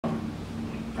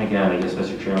again, I guess,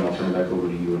 Mr. Chairman, I'll turn it back over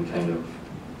to you and kind of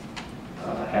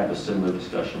have a similar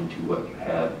discussion to what you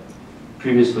had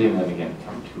previously, and then again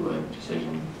come to a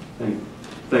decision.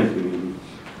 Thank you,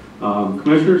 Andy.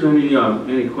 Commissioners,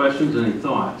 any questions, any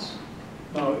thoughts?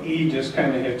 E just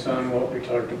kind of hits on what we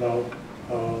talked about,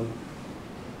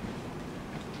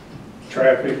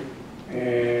 traffic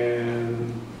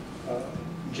and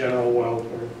general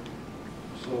welfare.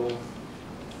 So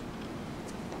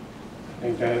I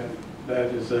think that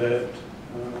is it.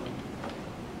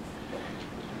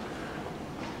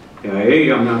 Yeah,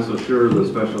 A, I'm not so sure the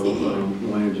special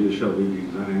land use shall be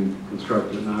designed,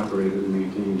 constructed, and operated and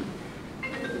maintained.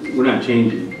 We're not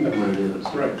changing what it is.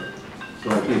 Right.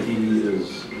 So I think E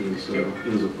is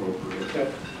appropriate.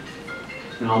 Okay.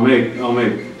 And I'll make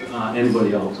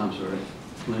anybody else, I'm sorry,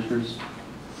 commissioners?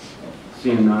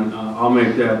 Seeing none, I'll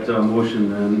make that motion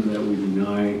then that we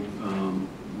deny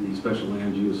the special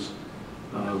land use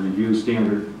review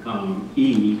standard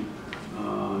E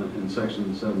in section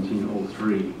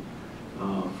 1703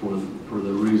 for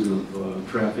the reason of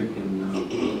traffic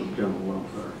and general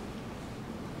welfare.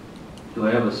 Do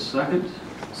I have a second?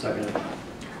 Second.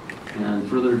 And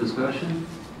further discussion?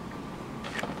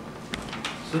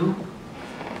 Sue?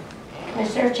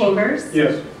 Commissioner Chambers?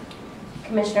 Yes.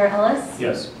 Commissioner Ellis?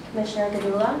 Yes. Commissioner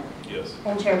Gadula? Yes.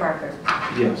 And Chair Barker?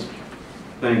 Yes.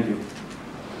 Thank you.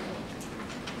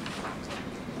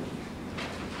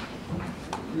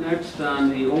 Next on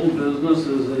the old business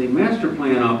is a master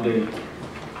plan update.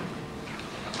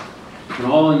 And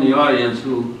all in the audience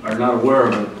who are not aware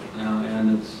of it,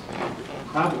 and it's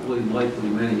probably likely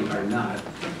many are not,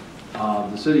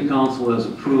 the City Council has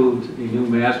approved a new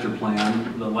master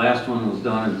plan. The last one was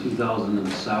done in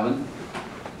 2007.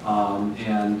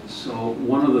 And so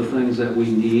one of the things that we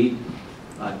need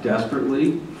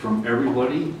desperately from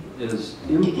everybody is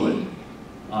input.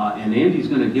 And Andy's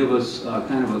going to give us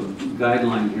kind of a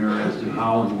guideline here as to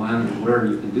how and when and where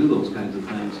you can do those kinds of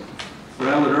things. But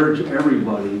I would urge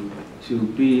everybody to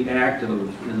be active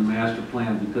in the master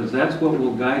plan, because that's what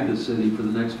will guide the city for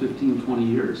the next 15, 20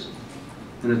 years.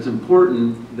 And it's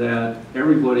important that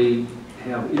everybody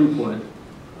have input.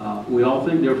 We all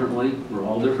think differently. We're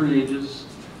all different ages.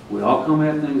 We all come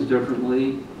at things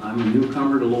differently. I'm a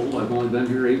newcomer to Lowell. I've only been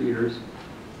here 8 years.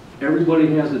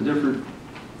 Everybody has a different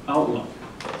outlook.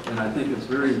 And I think it's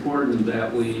very important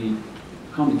that we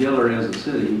come together as a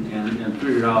city and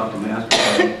figure out a master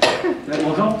plan that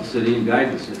will help the city and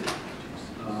guide the city.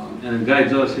 And it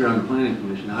guides us here on the Planning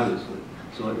Commission, obviously.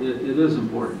 So it is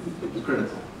important. It's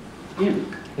critical. Andy.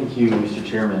 Thank you, Mr.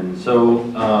 Chairman. So,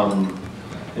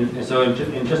 and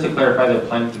just to clarify the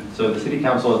plan, so the City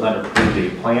Council has not approved a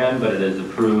plan, but it has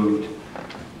approved,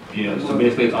 so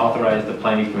basically it's authorized the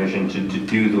Planning Commission to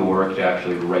do the work to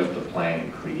actually write the plan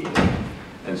and create it.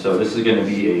 And so this is going to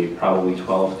be a probably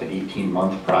 12 to 18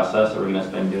 month process that we're going to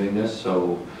spend doing this.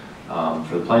 So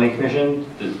for the Planning Commission,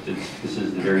 this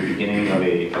is the very beginning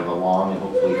of a long and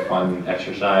hopefully fun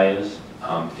exercise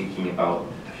thinking about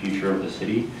the future of the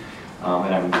city.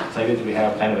 And I'm excited that we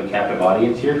have kind of a captive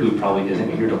audience here who probably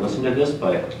isn't here to listen to this,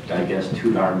 but I guess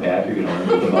too darn bad you're going to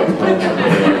learn about the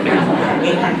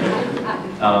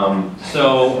plan.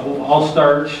 So I'll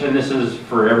start, and this is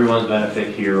for everyone's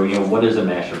benefit here. What is a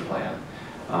master plan?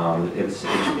 It's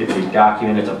a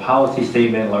document, it's a policy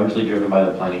statement largely driven by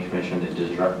the Planning Commission that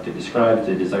describes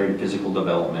the desired physical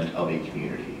development of a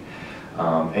community.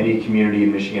 Any community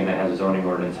in Michigan that has a zoning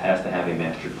ordinance has to have a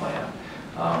master plan.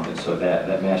 And so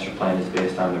that master plan is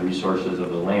based on the resources of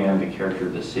the land, the character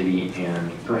of the city,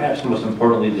 and perhaps most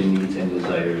importantly, the needs and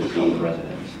desires of the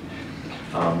residents.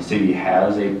 The city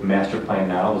has a master plan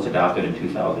now. It was adopted in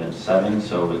 2007,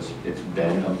 so it's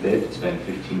been a bit. It's been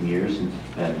 15 years since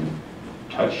it's been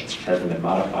touched, hasn't been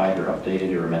modified or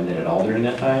updated or amended at all during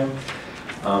that time.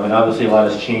 And obviously a lot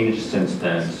has changed since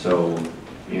then. So,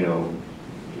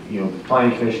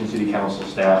 Planning Commission, City Council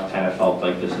staff kind of felt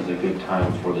like this is a good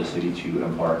time for the city to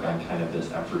embark on kind of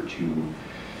this effort to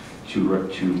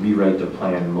rewrite the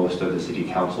plan. Most of the City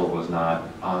Council was not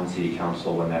on City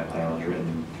Council when that plan was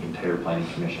written. The entire Planning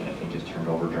Commission, I think, is turned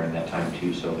over during that time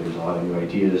too. So there's a lot of new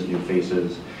ideas, new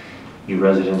faces, new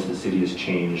residents. The city has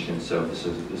changed, and so this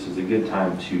is a good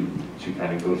time to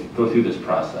kind of go through this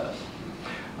process.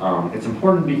 It's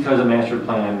important because a master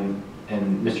plan,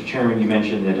 and Mr. Chairman, you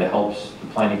mentioned that it helps the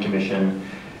Planning Commission.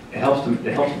 It helps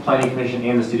the Planning Commission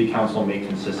and the City Council make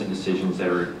consistent decisions that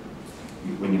are,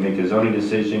 when you make a zoning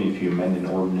decision, if you amend an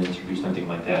ordinance or do something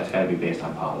like that, it's got to be based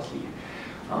on policy.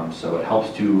 So it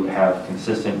helps to have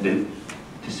consistent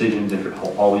decisions if you're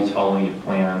always following a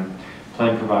plan.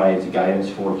 Plan provides guidance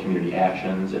for community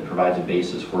actions. It provides a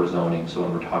basis for zoning. So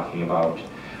when we're talking about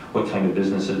what kind of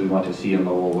businesses we want to see in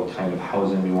Lowell, what kind of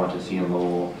housing we want to see in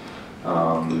Lowell,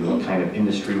 what kind of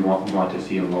industry we want to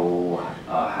see in Lowell,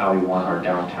 how we want our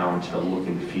downtown to look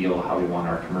and feel, how we want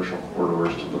our commercial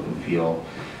corridors to look and feel.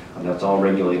 That's all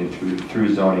regulated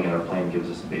through zoning, and our plan gives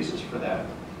us a basis for that.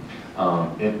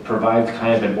 It provides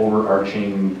kind of an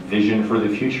overarching vision for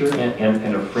the future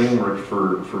and a framework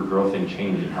for growth and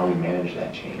change and how we manage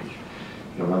that change.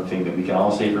 You know, one thing that we can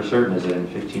all say for certain is that in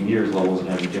 15 years, Lowell is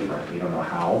going to be different. We don't know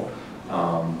how.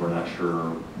 We're not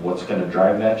sure what's going to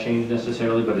drive that change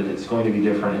necessarily, but it's going to be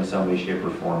different in some way, shape, or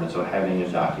form. And so having a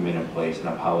document in place and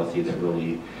a policy that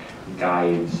really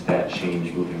guides that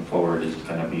change moving forward is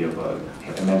going to be of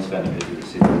immense benefit to the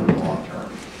city over the long term.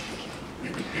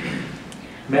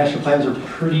 Master plans are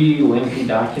pretty lengthy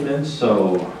documents,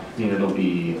 so it'll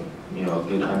be a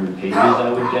good 100 pages, I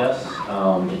would guess.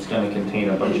 It's going to contain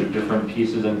a bunch of different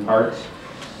pieces and parts.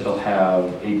 It'll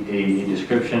have a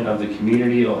description of the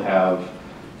community. It'll have,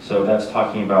 so that's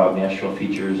talking about natural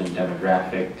features and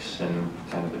demographics and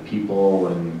kind of the people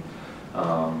and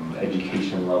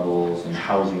education levels and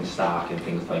housing stock and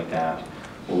things like that.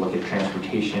 We'll look at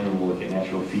transportation, we'll look at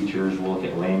natural features, we'll look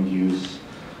at land use.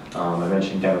 I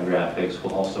mentioned demographics.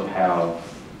 We'll also have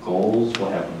goals, we'll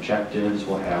have objectives,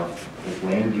 we'll have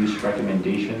land use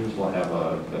recommendations, we'll have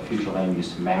a future land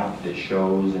use map that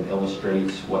shows and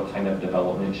illustrates what kind of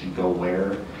development should go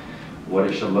where, what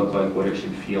it should look like, what it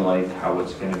should feel like, how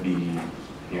it's going to be,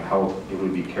 how it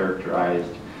would be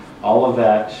characterized. All of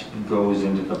that goes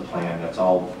into the plan. That's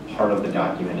all part of the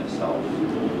document itself.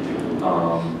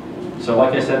 So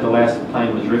like I said, the last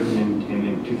plan was written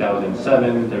in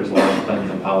 2007. There's a lot of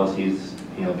plans and policies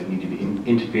that need to be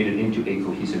integrated into a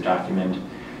cohesive document.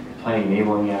 The Planning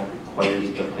Enabling Act requires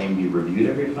that the plan be reviewed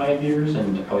every 5 years,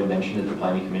 and I would mention that the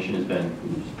Planning Commission has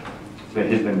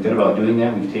been good about doing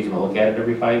that. We've taken a look at it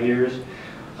every 5 years.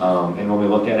 And when we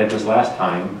looked at it this last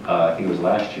time, I think it was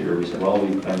last year, we said, well,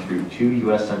 we've been through 2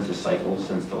 U.S. Census cycles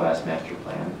since the last master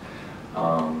plan.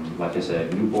 Like I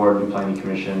said, new board, new planning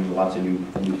commission, lots of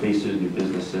new faces, new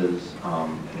businesses,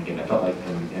 and again, I felt like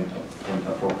an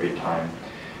appropriate time.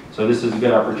 So this is a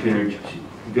good opportunity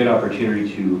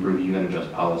to review and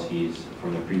adjust policies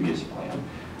from the previous plan.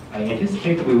 I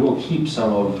anticipate that we will keep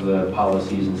some of the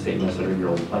policies and statements that are in your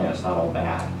old plan. It's not all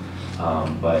bad.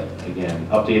 But again,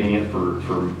 updating it for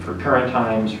current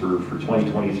times, for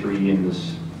 2023 in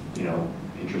this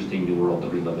interesting new world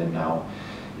that we live in now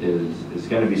is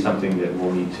going to be something that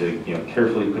we'll need to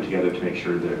carefully put together to make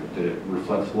sure that it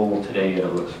reflects Lowell today and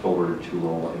it looks forward to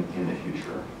Lowell in the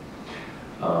future.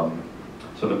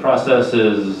 So the process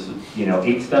is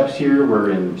 8 steps here. We're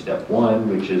in step 1,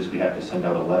 which is we have to send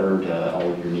out a letter to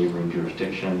all of your neighboring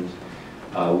jurisdictions.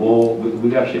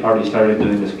 We've actually already started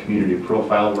doing this community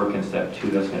profile work in step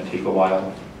 2. That's going to take a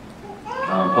while.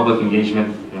 Public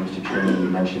engagement, Mr. Chairman, you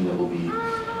mentioned that we'll be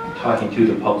talking to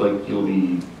the public.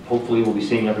 Hopefully we'll be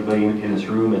seeing everybody in this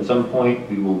room at some point.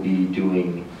 We will be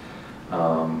doing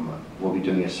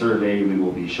a survey. We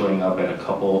will be showing up at a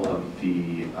couple of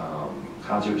the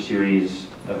concert series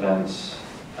events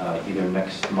either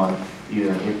next month,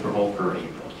 either in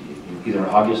either in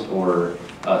August or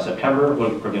September.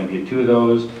 We're going to be at 2 of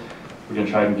those. We're going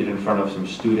to try and get in front of some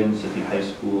students at the high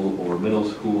school or middle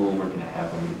school. We're going to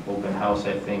have an open house,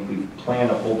 I think. We've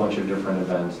planned a whole bunch of different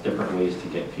events, different ways to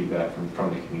get feedback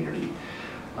from the community.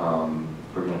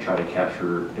 We're going to try to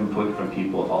capture input from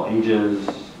people of all ages,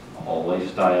 all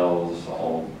lifestyles,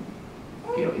 all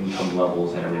income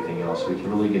levels and everything else. So we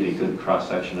can really get a good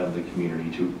cross-section of the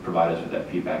community to provide us with that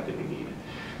feedback that we need.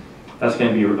 That's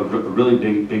going to be a really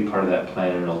big part of that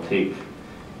plan, and it'll take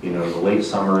the late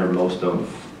summer and most of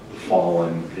fall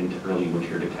and into early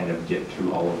winter to kind of get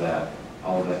through all of that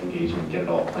engagement, get it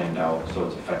all planned out so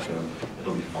it's effective.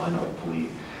 It'll be fun, hopefully,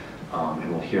 and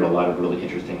we'll hear a lot of really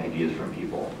interesting ideas from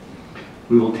people.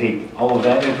 We will take all of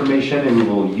that information and we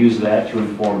will use that to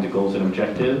inform the goals and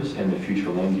objectives and the future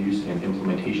land use and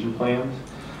implementation plans.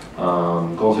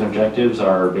 Goals and objectives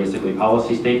are basically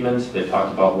policy statements that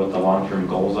talk about what the long-term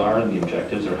goals are, and the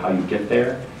objectives are how you get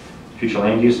there. Future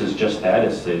land use is just that.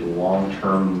 It's a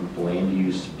long-term land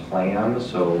use plan.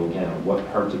 So again, what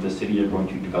parts of the city are going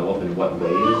to develop in what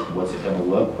ways, what's it going to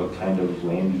look, what kind of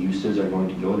land uses are going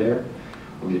to go there.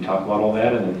 We're going to talk about all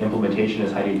that, and then implementation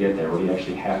is how do you get there? What do you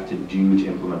actually have to do to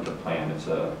implement the plan?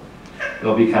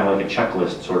 It'll be kind of like a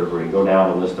checklist sort of where you go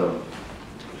down a list of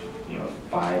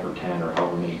 5 or 10 or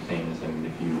however many things, and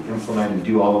if you implement and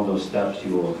do all of those steps,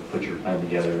 you will put your plan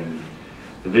together and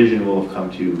the vision will have come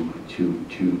to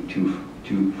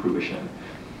fruition.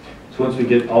 So once we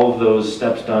get all of those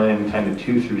steps done, kind of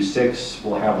 2 through 6,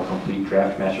 we'll have a complete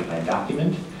draft master plan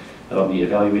document. That'll be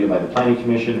evaluated by the Planning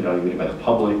Commission, evaluated by the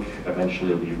public.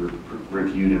 Eventually, it'll be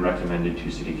reviewed and recommended to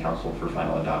City Council for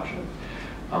final adoption.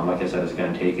 Like I said, it's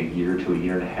going to take a year to a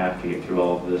year and a half to get through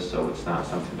all of this, so it's not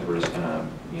something that we're just going to,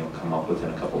 come up with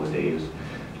in a couple of days.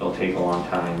 It'll take a long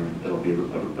time. It'll be a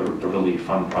really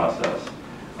fun process,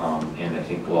 and I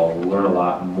think we'll all learn a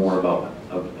lot more about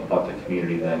the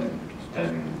community than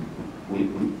we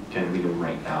do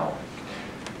right now.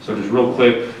 So just real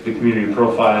quick, the community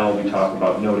profile. We talked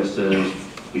about notices.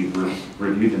 We've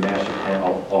reviewed the master plan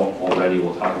already.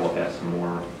 We'll talk about that some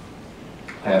more.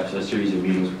 I have a series of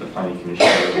meetings with the Planning Commission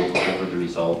where we'll go over the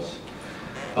results.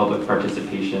 Public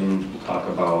participation, we'll talk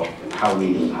about how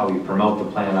we promote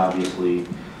the plan, obviously.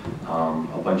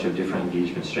 A bunch of different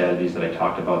engagement strategies that I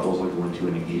talked about. Those will go into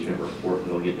an engagement report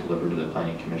that'll get delivered to the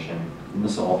Planning Commission. And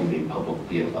this will all be made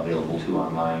publicly available to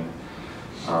online.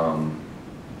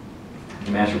 The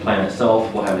master plan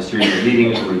itself will have a series of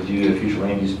meetings to review the future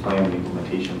land use plan, the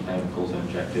implementation plan, goals and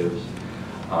objectives.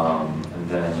 And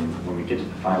then when we get to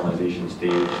the finalization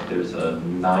stage, there's a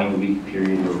 9-week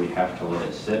period where we have to let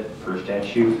it sit per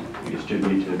statute. We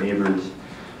distribute it to the neighbors.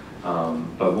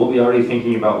 But we'll be already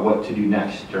thinking about what to do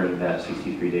next during that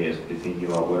 63 days. We'll be thinking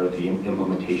about what are the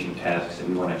implementation tasks that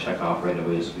we want to check off right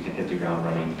away so we can hit the ground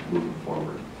running moving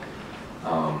forward.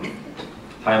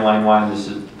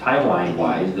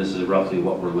 Timeline-wise, this is roughly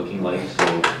what we're looking like.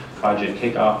 So project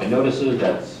kickoff and notices,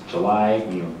 that's July.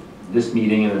 This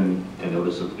meeting and the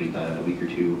notices will be done in a week or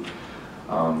two.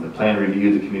 The plan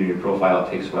review, the community profile, it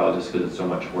takes a while just because it's so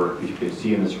much work. As you can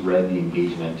see in this red, the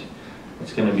engagement.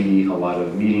 It's going to be a lot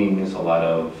of meetings, a lot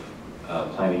of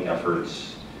planning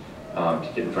efforts to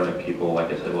get in front of people. Like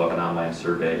I said, we'll have an online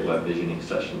survey, we'll have visioning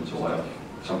sessions, we'll have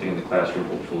something in the classroom,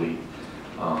 hopefully.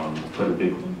 Put a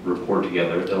big report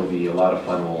together. It'll be a lot of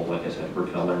fun. Like I said, we're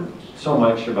going to learn so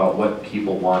much about what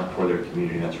people want for their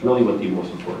community. And that's really what the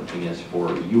most important thing is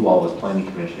for you all as planning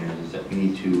commissioners, is that we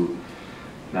need to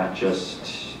not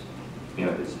just,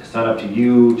 it's not up to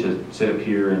you to sit up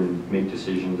here and make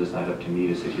decisions. It's not up to me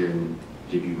to sit here and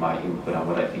give you my input on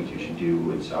what I think you should do.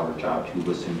 It's our job to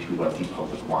listen to what the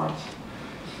public wants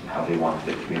and how they want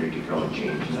the community to grow and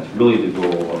change. And that's really the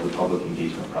goal of the public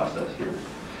engagement process here.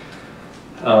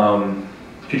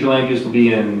 Future land use will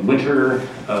be in winter.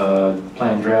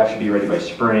 Plan draft should be ready by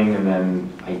spring, and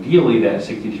then ideally that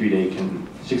 63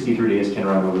 days can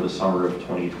run over the summer of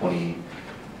 2020.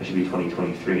 It should be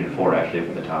 2023 and 4 actually up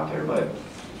at the top there. But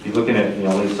if you're looking at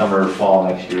late summer, fall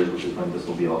next year, which is when this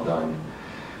will be all done.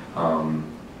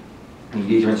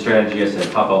 Engagement strategy, I said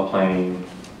pop-out planning,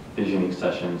 visioning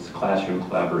sessions, classroom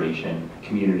collaboration,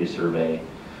 community survey.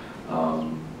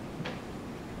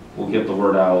 We'll get the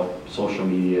word out, social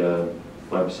media,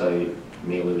 website,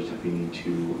 mailers if we need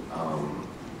to.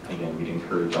 Again, we'd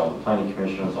encourage all the planning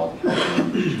commissioners, all the council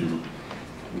members to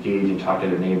engage and talk to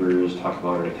their neighbors, talk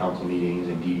about it at council meetings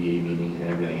and DDA meetings and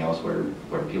everything else where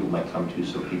people might come to,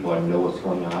 so people know what's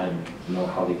going on and know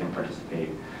how they can participate.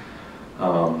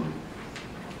 So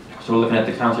we're looking at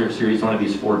the concert series, one of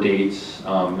these 4 dates.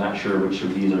 Not sure which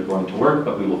of these are going to work,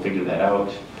 but we will figure that out.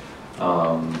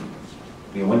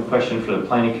 One question for the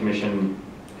Planning Commission,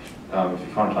 if you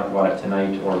want to talk about it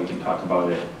tonight, or we can talk about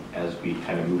it as we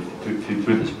kind of move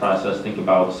through this process. Think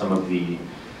about some of the,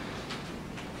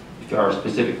 if there are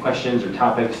specific questions or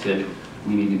topics that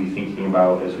we need to be thinking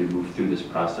about as we move through this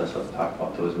process. Let's talk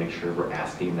about those, make sure we're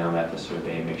asking them at the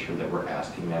survey, make sure that we're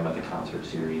asking them at the concert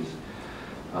series.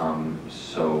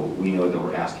 So we know that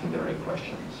we're asking the right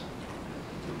questions.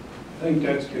 I think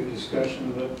that's good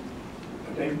discussion, but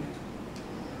I think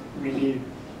we need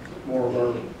more of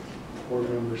our board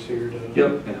members here to.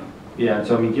 Yep. Yeah.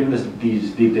 So given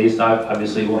these dates,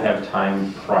 obviously we'll have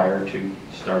time prior to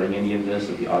starting any of this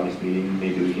at the August meeting.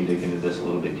 Maybe we can dig into this a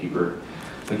little bit deeper.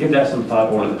 But give that some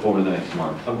thought over the next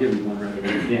month. I'll give you one right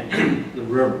away. Yeah. The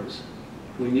rivers.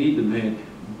 We need to make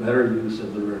better use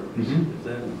of the rivers. Mm-hmm. If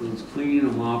that includes cleaning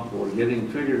them up or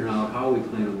figuring out how we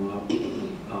clean them up,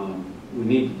 we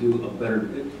need to do a better.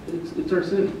 It's our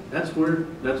city. That's where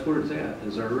it's at.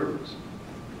 Is our rivers.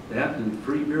 That and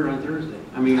free beer on Thursday.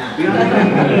 Beyond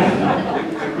that,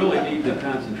 we really need to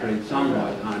concentrate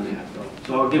somewhat on that, though.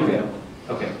 So I'll give you that one.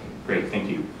 Okay. Great. Thank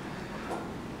you.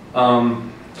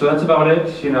 So that's about it.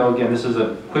 Again, this is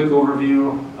a quick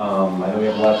overview. I know we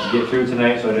have a lot to get through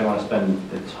tonight, so I didn't want to spend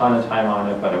a ton of time on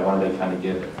it, but I wanted to kind of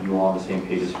get you all on the same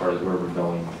page as far as where we're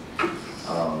going.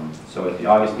 So at the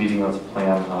August meeting, let's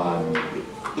plan on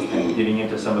getting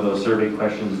into some of those survey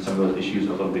questions and some of those issues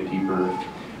a little bit deeper.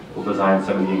 We'll design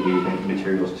some of the engagement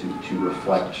materials to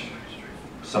reflect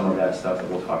some of that stuff that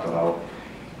we'll talk about,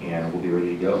 and we'll be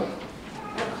ready to go.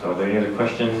 So are there any other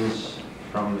questions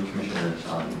from the commissioners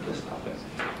on this topic?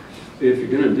 If you're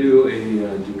going to do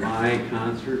a July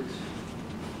concert,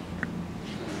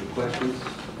 questions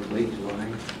for late July?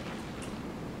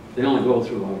 They only go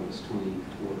through August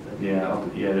 24th.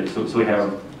 Yeah, so we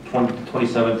have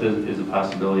 27th is a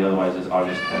possibility, otherwise it's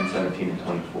August 10, 17, and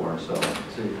 24. So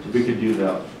we could do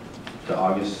the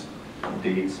August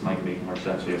dates, might make more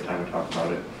sense. We have time to talk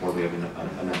about it before we have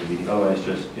another meeting. Otherwise,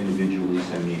 just individually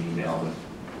send me an email with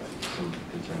some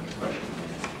concerns, questions.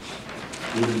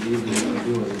 Even if we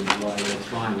do it in July, that's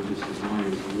fine, just as long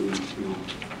as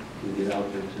we get out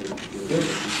there to.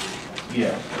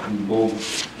 Yeah, and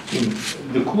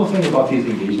the cool thing about these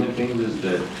engagement things is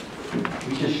that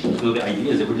so the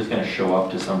idea is that we're just going to show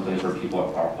up to some place where people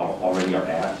already are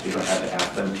at. We don't have to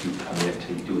ask them to commit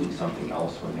to doing something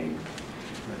else when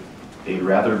they'd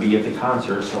rather be at the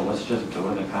concert, so let's just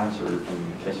go to the concert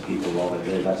and catch people while they're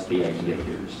there. That's the idea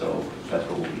here, so that's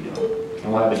what we'll be doing.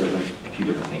 And we'll have a few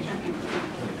different things for people.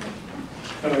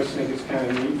 I always think it's kind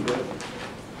of neat that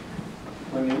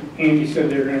when Andy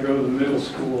said they were going to go to the middle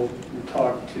school and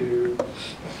talk to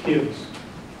kids,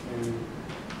 and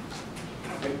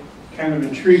it kind of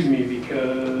intrigued me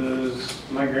because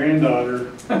my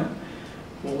granddaughter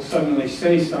will suddenly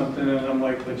say something and I'm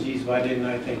like, well, geez, why didn't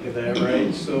I think of that,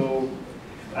 right? So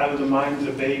out of the minds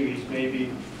of babies,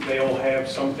 maybe they'll have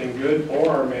something good for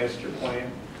our master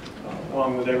plan.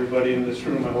 Along with everybody in this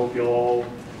room, I hope you'll all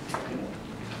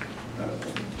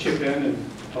chip in and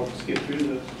help us get through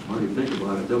this. What do you think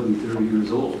about it? They'll be 30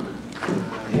 years old.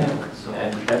 Yeah, so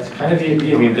that's kind of the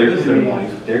idea. I mean, they're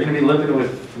going to be living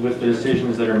with the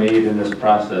decisions that are made in this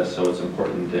process, so it's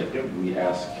important that we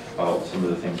ask about some of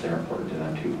the things that are important to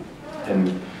them too.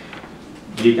 And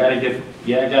you got to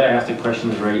ask the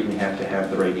questions right, and you have to have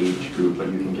the right age group, but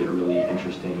you can get really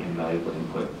interesting and valuable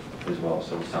input as well.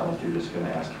 So it's not like you're just going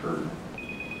to ask for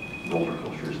roller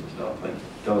coasters and stuff. Like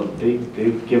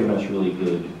they've given us really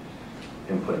good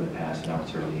input in the past, and I would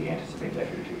certainly anticipate that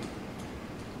here too.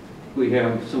 We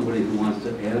have somebody who wants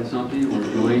to add something or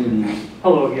join the.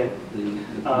 Hello again.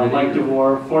 The Mike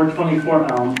DeVore,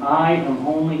 424 Elm. I am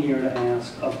only here to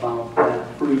ask about that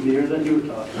free beer that you were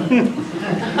talking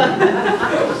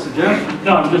about. Suggestion.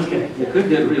 No, I'm just kidding. You could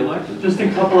get reelected. Just a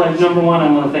couple of, number one,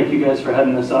 I want to thank you guys for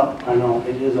heading this up. I know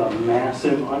it is a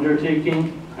massive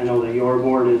undertaking. I know that your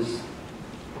board is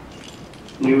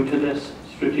new to this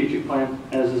strategic plan,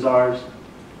 as is ours.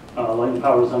 Light and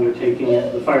Power is undertaking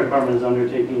it. The fire department is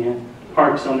undertaking it.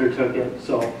 Parks undertook it.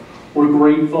 So we're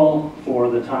grateful for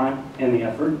the time and the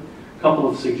effort. A couple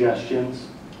of suggestions.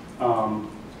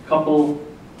 Couple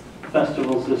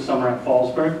festivals this summer at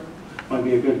Fallsburg might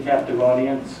be a good captive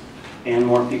audience, and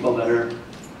more people that are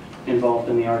involved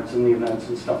in the arts and the events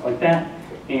and stuff like that.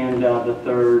 And the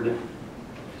third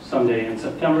Sunday in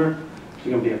September, there's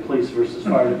going to be a police versus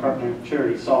fire department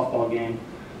charity softball game.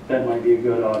 That might be a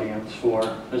good audience for,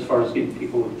 as far as getting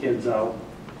people with kids out.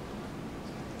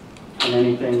 And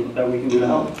anything that we can do to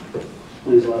help,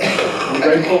 please let us know. I'm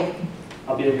grateful.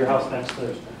 I'll be at your house next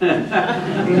Thursday.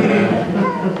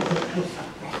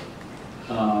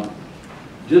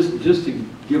 Just to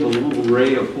give a little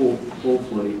ray of hope,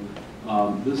 hopefully,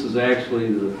 this is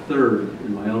actually the third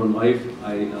in my own life.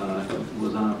 I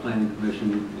was on a planning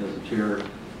commission as a chair.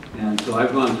 And so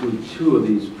I've gone through 2 of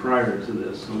these prior to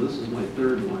this, so this is my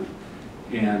 3rd one.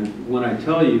 And when I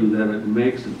tell you that it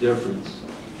makes a difference,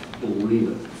 believe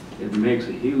it. It makes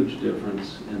a huge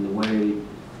difference in the way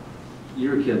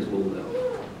your kids will live.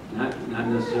 Not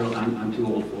necessarily, I'm too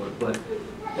old for it, but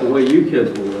the way you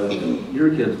kids will live, your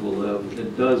kids will live,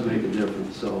 it does make a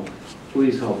difference. So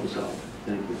please help us out.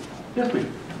 Thank you. Yes,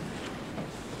 ma'am.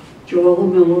 Joel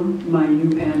Miller, my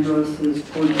new address is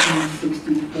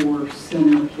 1464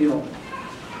 Center Hill.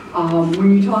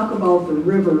 When you talk about the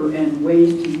river and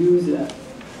ways to use it,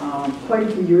 quite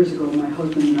a few years ago, my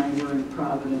husband and I were in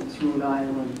Providence, Rhode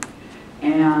Island,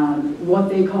 and what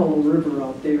they call a river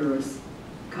out there is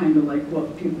kind of like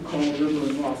what people call a river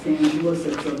in Los Angeles.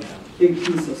 It's a big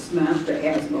piece of cement that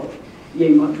has no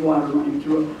yay much water running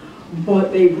through it.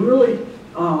 But they've really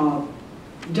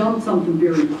done something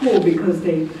very cool because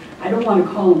I don't want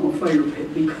to call them a fire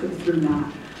pit because they're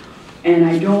not. And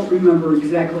I don't remember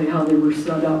exactly how they were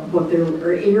set up, but there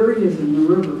are areas in the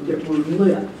river that were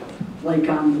lit, like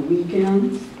on the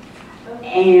weekends.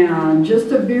 And just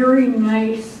a very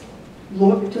nice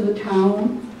look to the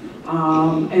town.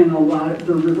 And a lot of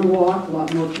the river walk, a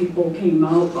lot more people came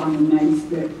out on the nights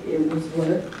that it was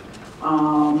lit.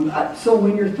 So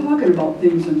when you're talking about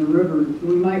things in the river,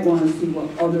 we might want to see what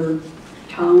other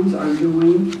towns are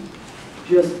doing,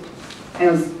 just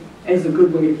as a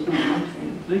good way to plan.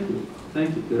 Thank you.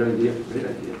 Thank you. Good idea. Great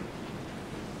idea.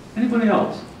 Anybody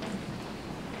else?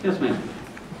 Yes, ma'am.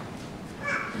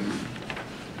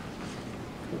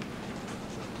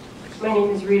 My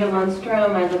name is Rita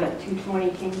Lundstrom. I live at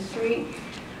 220 King Street.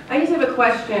 I just have a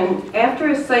question. After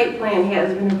a site plan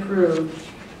has been approved,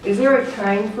 is there a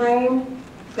time frame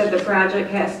that the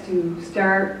project has to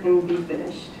start and be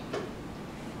finished?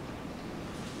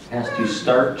 Has to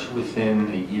start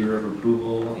within a year of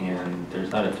approval, and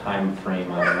there's not a time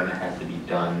frame on when it has to be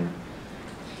done.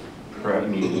 I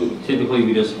mean, typically,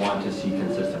 we just want to see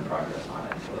consistent progress on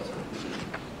it, so that's what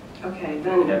Okay, we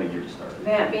then have a year to start.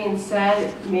 that being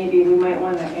said, maybe we might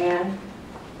want to add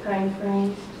time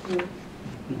frames to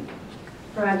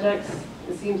projects.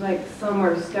 It seems like some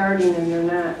are starting and they're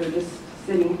not, they're just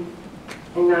sitting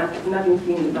and nothing's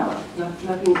being developed,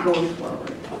 nothing's going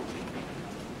forward.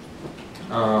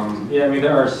 Yeah, I mean,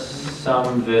 there are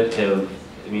some that have,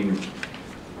 I mean,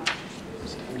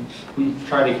 we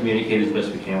try to communicate as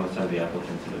best we can with some of the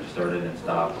applicants that have started and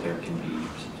stopped. There can be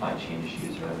supply chain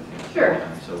issues or other things. Sure.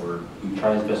 So we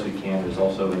try as best we can. There's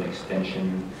also an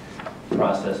extension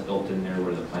process built in there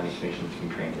where the planning commission can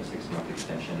grant a 6-month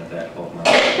extension of that 12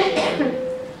 months.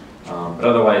 But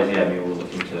otherwise, yeah, I mean, we're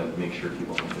looking to make sure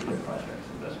people complete their projects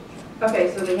as best we can.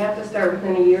 Okay, so they have to start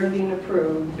within a year of being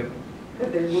approved. Yep.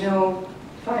 But there's no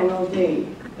final date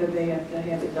that they have to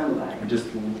have it done by.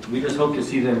 We just hope to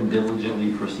see them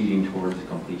diligently proceeding towards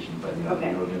completion, but you know,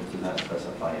 Okay. the ordinance does not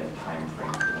specify a time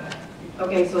frame for that.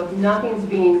 Okay, so if nothing's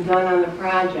being done on the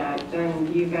project,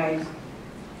 then you guys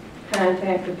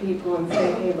contact the people and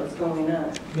say, hey, what's going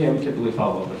on? Yeah, we typically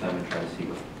follow up with them and try to see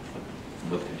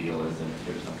what the deal is and if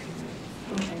there's something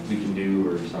that Okay, we can do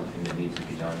or something that needs to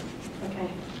be done. okay.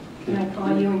 Can I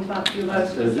call you and talk to you I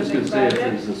about a was just going specific to say, if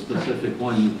project? there's a specific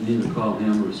one, you can either call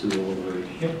him or Sue or...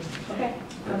 Yep. Okay,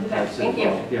 I'll do that. That's it. Thank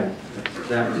you. Yeah,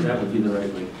 that would be the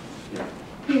right way. Yeah.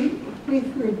 We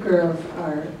three girls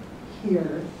are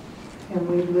here, and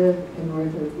we live in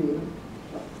Riverview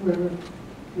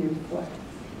Flats.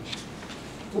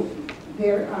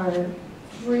 There are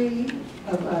 3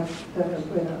 of us that are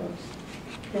widows.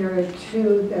 There are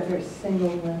 2 that are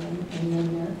single women, and then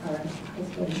there are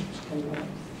husbands and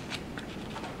wives.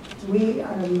 We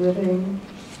are living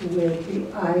with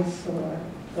the eyesore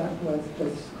that was the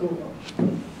school.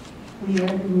 We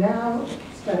are now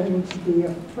starting to be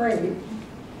afraid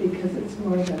because it's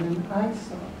more than an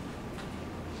eyesore.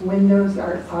 Windows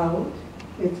are out.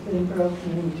 It's been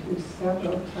broken into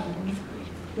several times.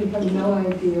 We have no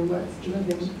idea what's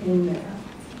living in there,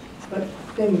 but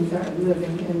things are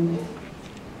living in there.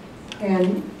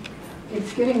 And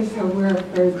it's getting so we're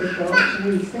afraid to go.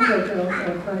 We single girls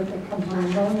are afraid to come home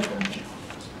alone.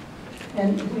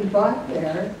 And we bought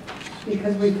there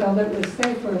because we felt it was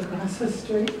safer across the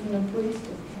street from the police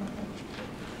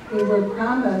department. We were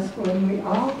promised when we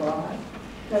all bought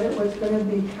that it was going to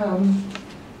become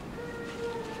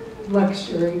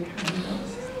luxury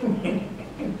condos.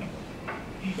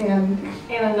 and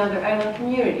And a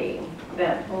community.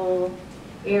 That whole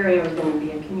area was going to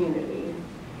be a community.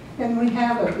 And we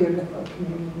have a beautiful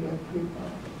community of people.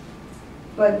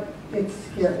 But it's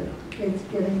scary. It's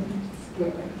getting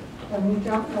scary. And we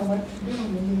don't know what to do.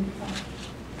 We need help.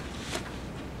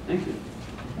 Thank you.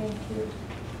 Thank you.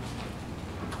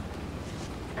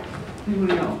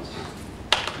 Anybody else?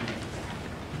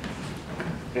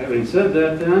 Having said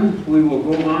that then, we will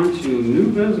go on to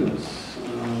new business.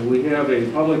 We have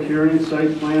a public hearing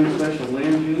site plan special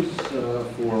land use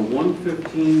for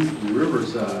 115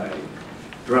 Riverside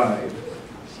Drive.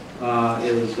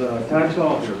 Is Todd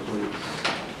Shaw here, please?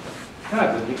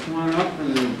 Todd, would you come on up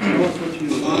and tell us what you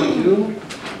want to do?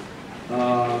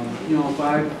 You know,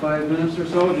 five minutes or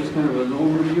so, just kind of an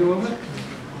overview of it.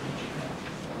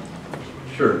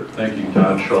 Sure. Thank you,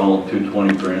 Todd Shaw,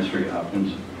 220 Grand Street,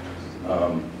 Hopkins.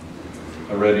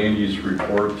 I read Andy's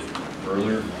report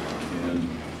earlier, and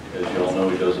as you all know,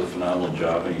 he does a phenomenal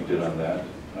job, and he did on that.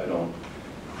 I don't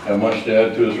have much to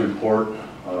add to his report,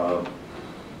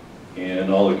 and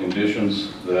all the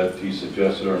conditions that he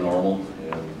suggested are normal,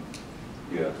 and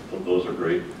yeah, those are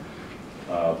great.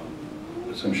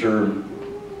 As I'm sure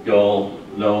y'all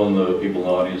know, and the people in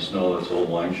the audience know, that's old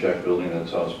wine shack building.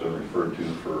 That's how it's been referred to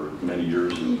for many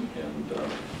years, and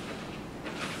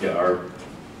yeah,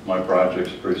 my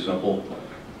project's pretty simple.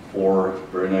 4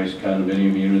 very nice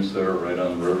condominium units there right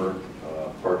on the river,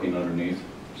 parking underneath,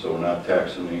 so we're not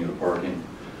taxing any of the parking.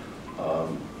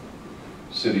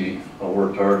 City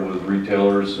worked hard with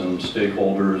retailers and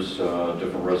stakeholders,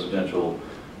 different residential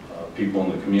people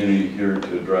in the community here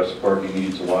to address parking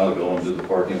needs a while ago, and did the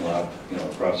parking lot, you know,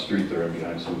 across the street there and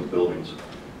behind some of the buildings,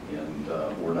 and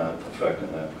we're not affecting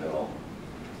that at all.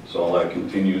 So all that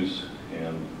continues,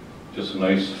 and just a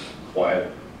nice,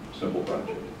 quiet, simple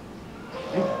project.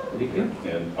 Thank you.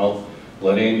 And I'll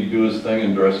let Andy do his thing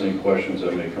and address any questions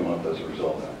that may come up as a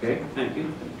result of that. Okay, thank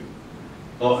you.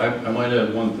 Oh, I might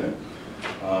add one thing.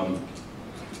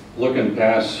 Looking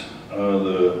past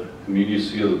the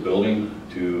immediacy of the building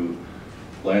to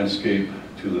landscape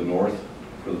to the north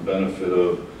for the benefit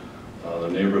of the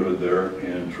neighborhood there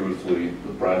and truthfully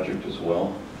the project as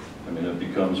well. I mean, it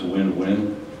becomes a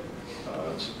win-win.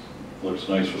 Looks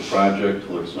nice for the project,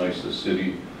 looks nice to the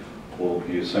city. We'll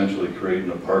be essentially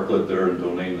creating a parklet there and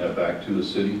donating that back to the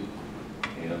city.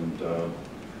 And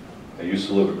I used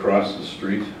to live across the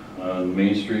street on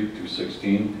Main Street,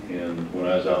 216, and when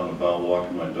I was out and about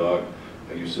walking my dog,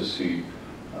 I used to see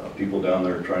people down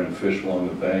there trying to fish along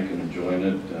the bank and enjoying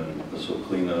it, and this will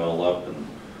clean that all up and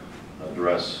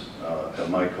address, at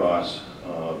my cost,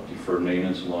 deferred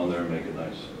maintenance along there and make it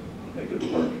nice, make it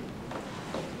work.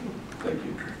 Thank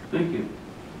you. Thank you.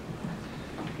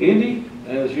 Andy,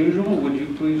 as usual, would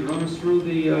you please run us through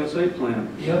the site plan?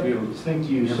 Yep, thank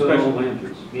you. And So, special land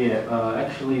use. yeah,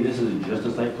 actually, this is just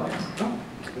a site plan.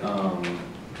 Oh,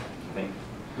 I think.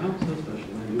 no, it says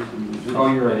special land use.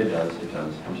 Oh, you're right, it does,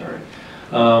 I'm sorry.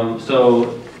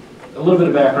 So, a little bit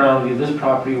of background, this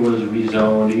property was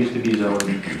rezoned, it used to be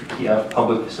zoned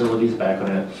public facilities back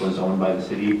when it was owned by the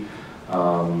city.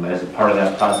 As a part of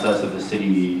that process of the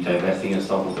city divesting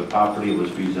itself of the property, it was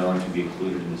rezoned to be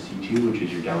included in the C2, which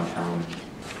is your downtown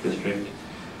district.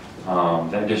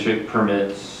 That district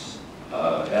permits,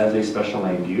 as a special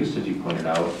land use, as you pointed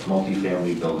out,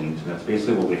 multifamily buildings, and that's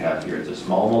basically what we have here. It's a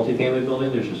small multifamily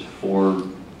building, there's just 4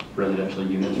 residential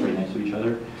units right next to each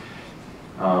other.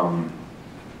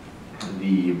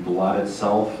 The lot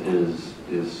itself is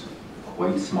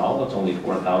quite small. It's only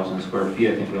 4,000 square feet.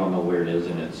 I think we all know where it is,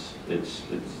 and it's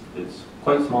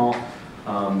quite small.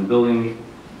 The building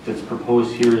that's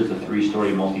proposed here is a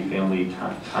 3-story multifamily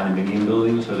condominium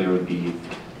building, so there would be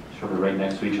sort of right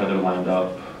next to each other, lined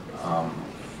up,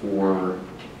 4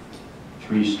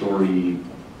 3-story,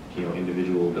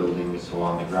 individual buildings. So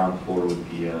on the ground floor would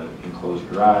be an enclosed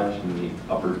garage, and the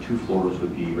upper 2 floors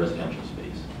would be residential space.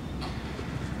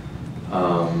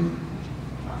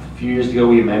 A few years ago,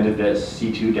 we amended that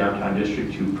C2 downtown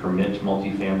district to permit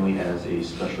multifamily as a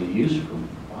special use for,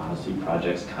 honestly,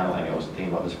 projects kind of like I was thinking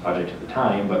about this project at the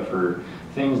time, but for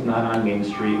things not on Main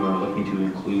Street, we're looking to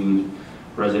include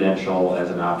residential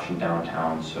as an option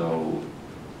downtown, so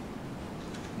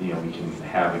we can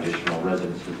have additional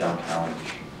residences downtown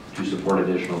to support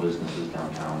additional businesses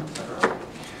downtown, etc.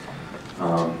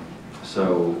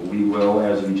 So we will,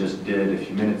 as we just did a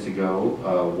few minutes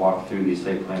ago, walk through the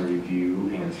site plan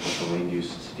review and special land use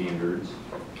standards.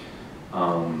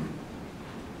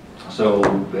 So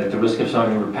at the risk of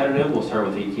sounding repetitive, we'll start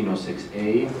with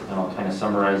 1806A, and I'll kind of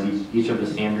summarize each of the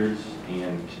standards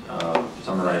and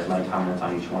summarize my comments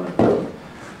on each one of them.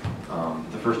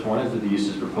 The first one is that the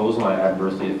uses proposed will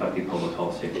adversely affect the public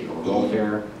health, safety, or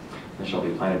welfare. There shall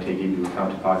be planned to take into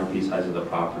account topography, size of the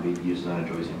property, uses on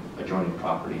adjoining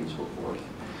property, and so forth.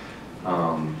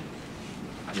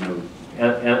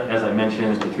 As I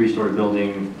mentioned, it's a 3-story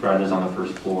building, garages on the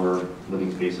first floor,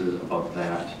 living spaces above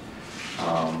that.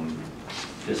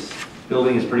 This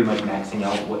building is pretty much maxing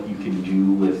out what you can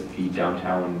do with the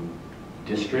downtown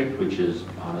district, which is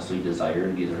honestly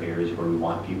desired. These are areas where we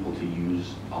want people to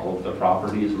use all of the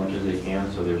property as much as they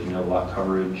can, so there's no lot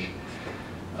coverage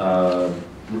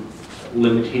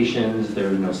limitations, there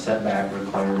are no setback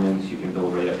requirements. You can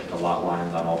build right up to the lot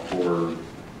lines on all 4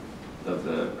 of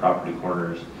the property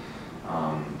corners.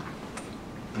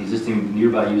 Existing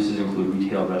nearby uses include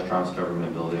retail, restaurants,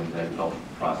 government buildings, agricultural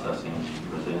processing,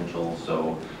 residential.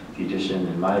 So the addition,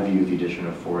 in my view, the addition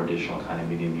of 4 additional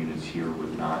condominium units here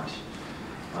would not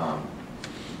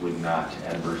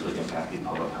adversely impact the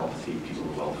public health, safety, or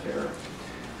welfare.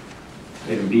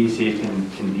 Item B, safe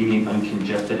and convenient,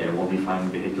 uncongested, and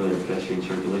well-defined vehicular and pedestrian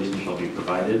circulation shall be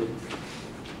provided.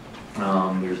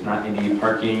 There's not any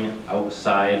parking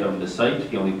outside of the site.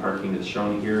 The only parking that's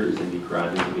shown here is in the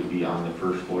garages that would be on the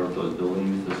first floor of those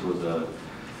buildings. This was a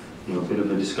bit of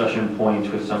a discussion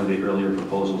point with some of the earlier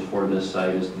proposals for this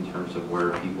site, is in terms of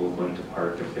where people are going to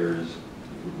park. If there's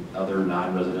other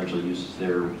non-residential uses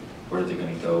there, where is it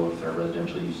going to go? If there are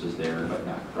residential uses there but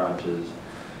not garages,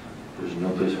 there's no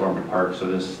place for them to park. So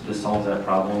this solves that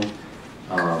problem.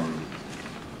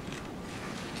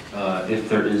 If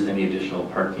there is any additional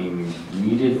parking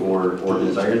needed or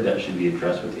desired, that should be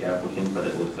addressed with the applicant, but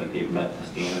it looks like they've met the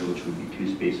standard, which would be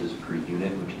 2 spaces per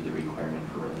unit, which is the requirement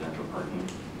for residential parking.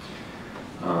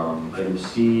 Item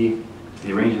C,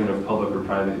 the arrangement of public or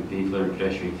private vehicular and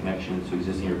pedestrian connections to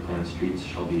existing or planned streets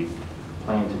shall be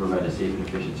planned to provide a safe and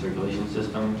efficient circulation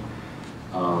system.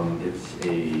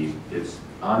 It's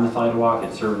on the sidewalk,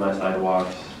 it's served by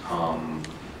sidewalks.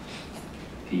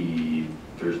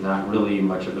 There's not really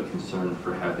much of a concern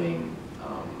for having,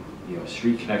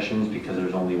 street connections because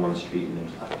there's only one street and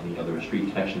there's not any other street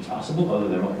connections possible other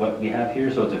than what we have here.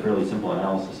 So it's a fairly simple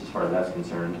analysis as far as that's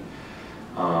concerned.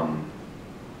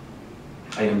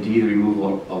 Item D, the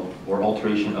removal of or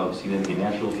alteration of significant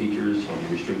natural features shall be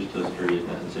restricted to those areas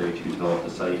necessary to develop the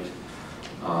site.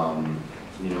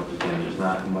 Again, there's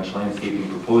not much landscaping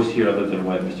proposed here other than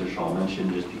what Mr. Shaw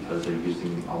mentioned, just because they're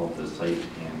using all of the site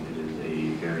and it is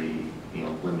a very,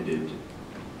 limited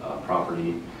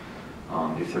property.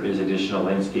 If there is additional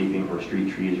landscaping or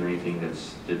street trees or anything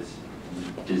that's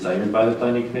desired by the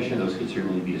planning commission, those could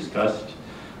certainly be discussed.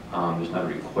 There's not a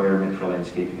requirement for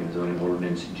landscaping in the zoning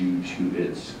ordinance due to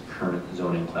its current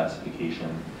zoning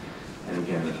classification. And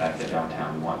again, the fact that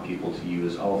downtown we want people to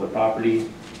use all of the property,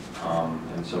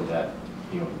 and so that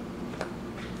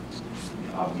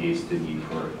obviates the need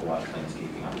for a lot of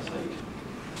landscaping on the site.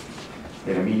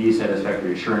 An immediate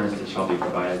satisfactory assurance that shall be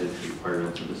provided that the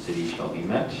requirements of the city shall be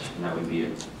met, and that would be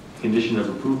a condition of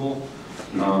approval.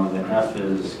 And then F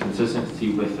is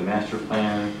consistency with the master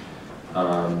plan.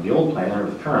 The old plan, or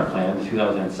the current plan, the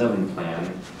 2007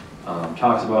 plan,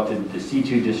 talks about the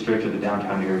C2 district of the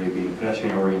downtown area being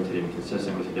pedestrian oriented and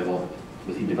consistent with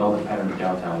the development pattern of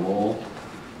downtown Lowell.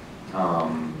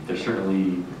 They're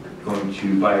certainly going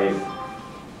to, by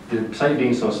the site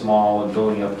being so small and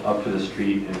building up to the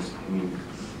street, and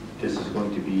this is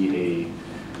going to be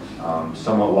a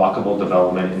somewhat walkable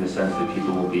development in the sense that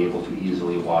people will be able to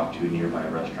easily walk to nearby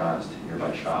restaurants, to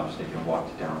nearby shops. They can walk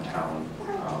to downtown,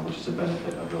 which is a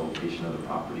benefit of the location of the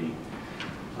property.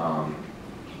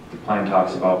 The plan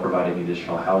talks about providing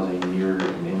additional housing near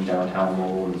and in downtown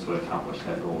Lowell, and this would accomplish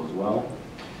that goal as well.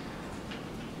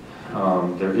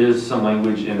 There is some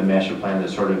language in the master plan that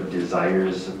sort of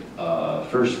desires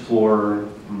first floor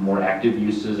more active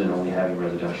uses and only having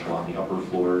residential on the upper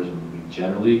floors, and we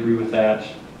generally agree with that.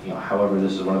 However,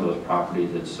 this is one of those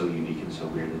properties that's so unique and so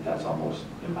weird that that's almost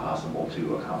impossible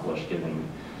to accomplish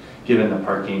given the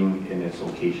parking in its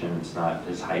location. It's not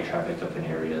as high traffic up in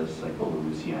areas like what we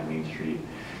would see on Main Street.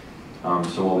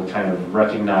 So while we kind of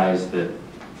recognize that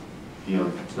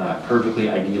it's not perfectly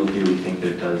ideal here, we think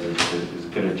that it does as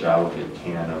good a job as it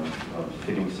can of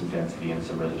fitting some density and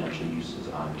some residential uses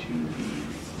onto the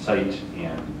site,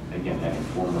 and again, having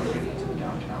formal units in the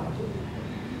downtown.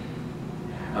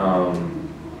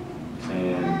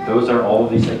 And those are all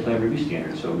of the site plan review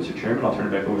standards. So, Mr. Chairman, I'll turn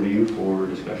it back over to you for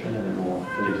discussion, and then we'll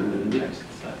get to the next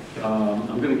set.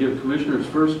 I'm going to give commissioners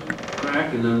first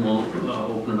crack, and then we'll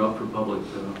open it up for public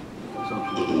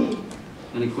consumption.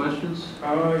 Any questions?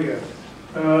 Oh, yeah.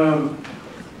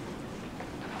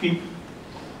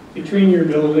 Between your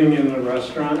building and the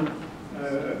restaurant,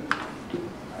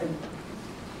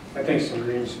 I think some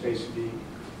green space would be,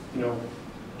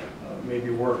 maybe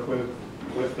work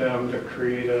with them to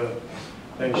create a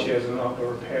thing. She has an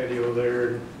outdoor patio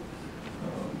there.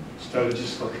 Instead of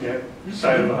just looking at the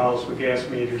side of the house with gas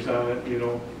meters on it,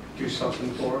 do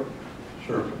something for it.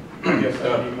 Sure. I guess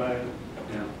that'd be my...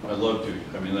 Yeah. I'd love to.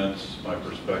 I mean, that's my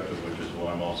perspective, which is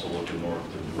why I'm also looking north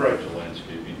to do right. the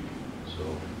landscaping. So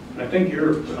I think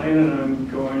you're planning on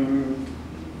going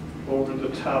over the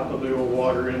top of the old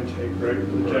water intake, right, for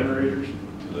the generators?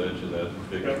 To the edge of that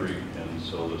big tree, and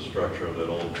so the structure of that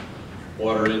old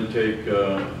water intake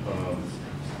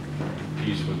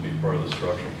piece would be part of the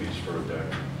structural piece for a deck.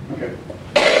 Okay.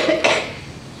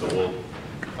 So we'll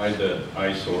hide that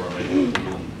eyesore, maybe.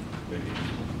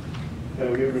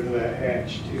 That'll get rid of that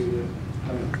hatch too.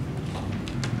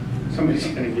 Somebody's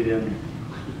gonna get in.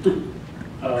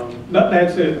 No,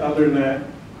 that's it. Other than that,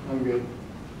 I'm good.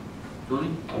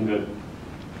 Tony? I'm good.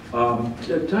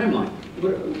 The timeline.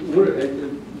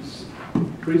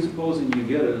 Presupposing you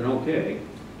get an okay,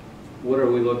 what are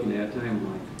we looking at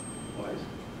timeline-wise?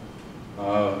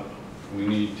 We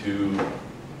need to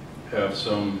have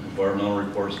some environmental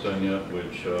reports done yet,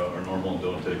 which are normal and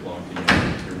don't take long to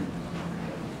get through.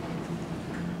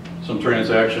 Some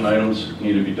transaction items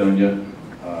need to be done yet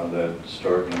that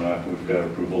start after we've got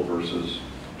approval versus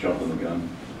jumping the gun.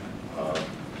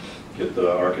 Get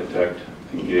the architect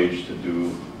engaged to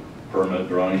do permit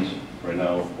drawings. Right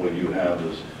now, what you have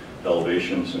is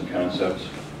elevations and concepts,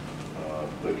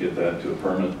 but get that to a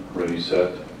permit ready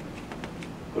set,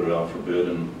 put it out for bid,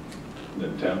 and the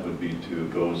intent would be to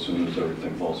go as soon as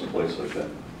everything falls in place like that.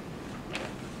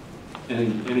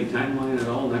 Any timeline at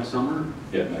all next summer?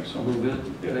 Yeah, next summer.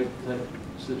 Move-in Yeah. type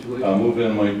situation?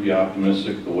 Move-in might be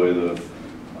optimistic the way the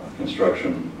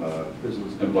construction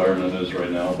Business environment is right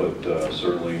now, but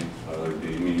certainly there'd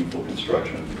be meaningful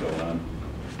construction going on.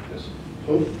 Yes.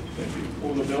 Oh, Thank you.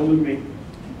 will the building be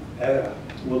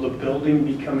Will the building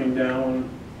be coming down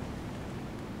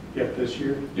yet this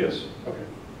year? Yes. Okay.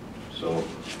 So,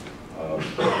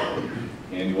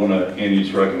 and one of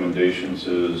Andy's recommendations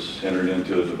is entered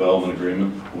into a development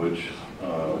agreement, which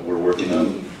we're working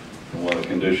on. And one of the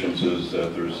conditions is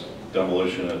that there's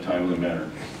demolition in a timely manner.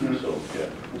 So, yeah.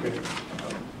 Okay.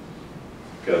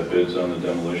 Got bids on the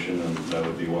demolition, and that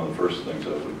would be one of the first things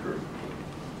that would occur.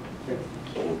 Okay.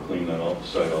 So we'll clean that all,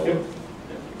 site all up. Yep.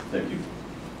 Yeah. Thank you.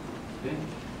 Okay.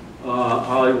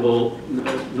 I will,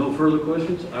 no further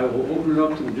questions. I will open it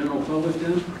up to the general public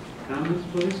then. Comments,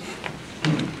 please?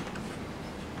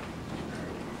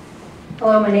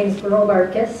 Hello, my name is Beryl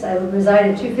Bartkus. I reside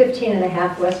at 215 and a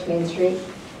half West Main Street.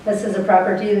 This is a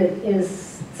property that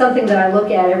is something that I look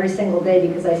at every single day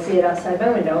because I see it outside my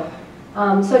window.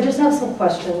 So I just have some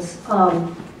questions.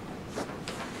 All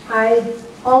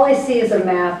I see is a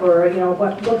map, or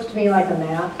what looks to me like a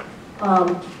map.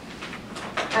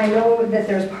 I know that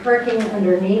there's parking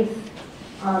underneath.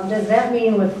 Does that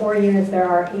mean with 4 units there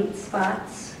are 8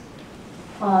 spots,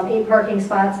 8 parking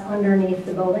spots underneath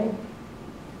the building?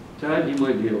 Todd, you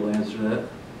might be able to answer that.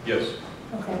 Yes.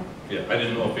 Okay. Yeah, I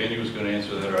didn't know if Andy was going to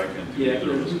answer that, or I can do Yeah,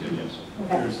 either of us can, yes.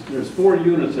 Okay. There's 4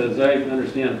 units, as I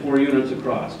understand, 4 units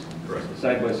across. Correct.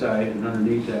 Side by side, and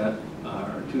underneath that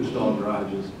are 2 stall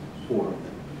garages, 4.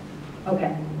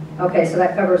 Okay. Okay, so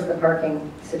that covers the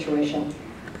parking situation.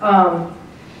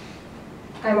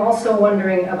 I'm also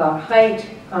wondering about height.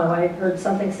 I heard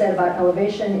something said about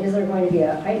elevation. Is there going to be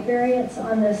a height variance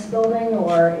on this building,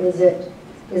 or is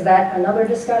that another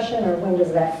discussion, or when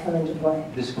does that come into play?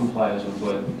 This complies with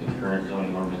what the current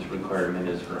zoning ordinance requirement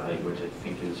is for height, which I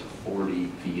think is 40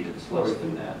 feet. It's less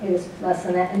than that. It is less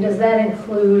than that. And does that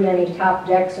include any top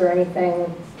decks or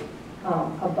anything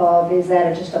above? Is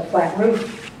that just a flat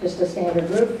roof, just a standard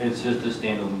roof? It's just a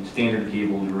standard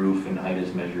gabled roof, and height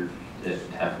is measured at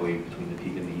halfway between the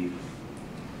peak and the eave.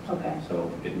 Okay.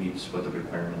 So it meets what the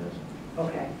requirement is.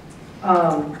 Okay.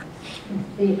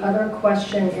 The other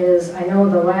question is, I know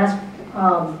the last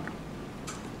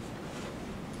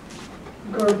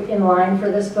group in line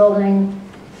for this building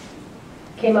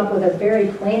came up with a very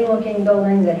plain-looking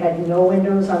building that had no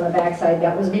windows on the backside.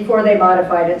 That was before they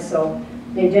modified it, so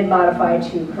they did modify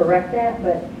to correct that,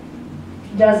 but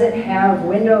does it have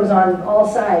windows on all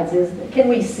sides? Can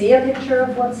we see a picture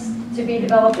of what's to be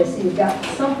developed? I see you've got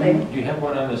something. Do you have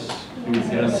one on this?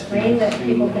 A screen that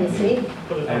people can see?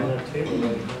 Put it on that table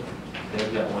right here.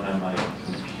 They've got one on my,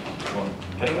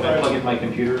 can I plug in my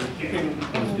computer?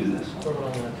 Let's do this. Put it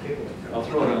on that table. I'll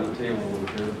throw it on the table over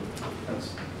here.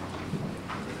 That's.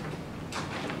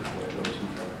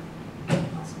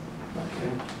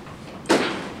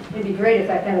 It'd be great if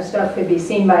that kind of stuff could be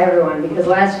seen by everyone, because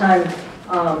last time,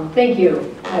 thank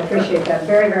you, I appreciate that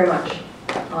very, very much.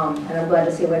 And I'm glad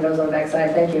to see windows on the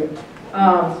backside, thank you.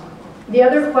 The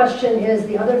other question is,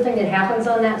 the other thing that happens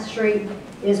on that street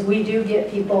is we do get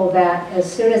people that,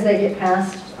 as soon as they get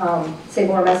past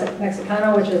Sabor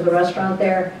Mexicano, which is the restaurant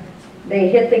there, they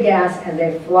hit the gas and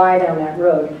they fly down that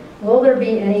road. Will there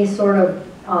be any sort of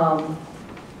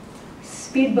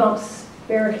speed bumps,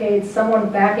 barricades, someone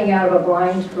backing out of a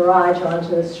blind garage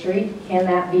onto the street? Can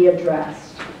that be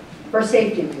addressed for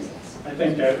safety reasons? I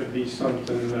think that would be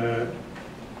something that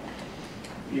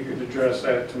you could address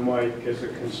that to Mike as a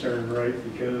concern, right?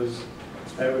 Because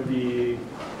that would be,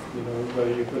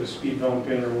 whether you put a speed bump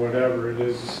in or whatever, it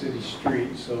is a city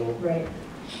street, so. Right.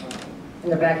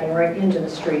 And they're backing right into the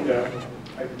street. Yeah.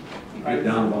 You get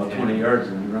down about 20 yards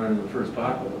and you run into the first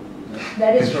pothole.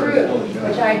 That is true,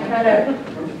 which I kind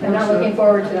of, I'm not looking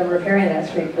forward to them repairing that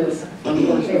street because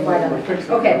they fly down.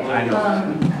 Okay. I know.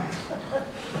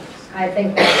 I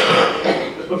think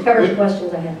that covers the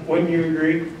questions I have. Wouldn't you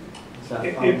agree?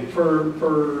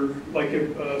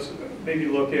 Maybe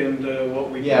look into what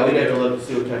we. Yeah, we'd have to look to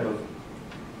see what type of,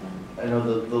 I know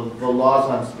the laws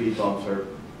on speed bumps are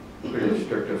pretty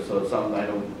restrictive, so it's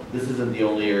something this isn't the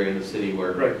only area in the city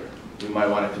where Right. we might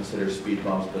want to consider speed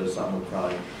bumps, but it's something we'll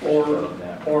probably.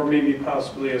 Or maybe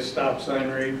possibly a stop sign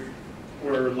rate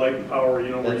where light and power,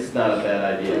 where That's not a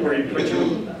bad idea. where you put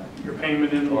your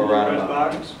payment in the Or red roundabout.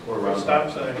 box, Or or a roundabout. stop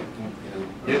sign.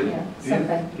 Yeah,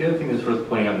 something. The other thing that's worth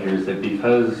pointing out here is that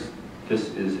because this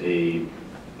is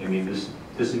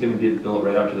this is going to be built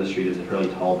right out to the street. It's a fairly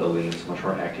tall building. It's much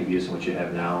more active use than what you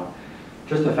have now.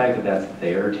 Just the fact that that's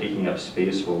there, taking up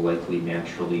space, will likely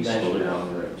naturally slow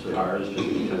down cars just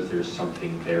because there's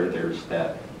something there. There's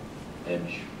that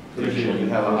edge. Usually you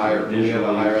have a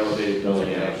higher elevated building,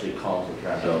 it actually calms the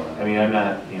traffic. So, I'm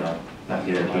not, not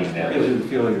guaranteeing that. Gives you the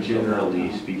feeling you're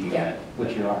Generally speaking, Yeah.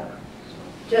 what you are.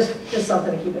 Just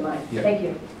something to keep in mind. Yeah. Thank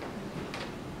you.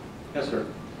 Yes, sir.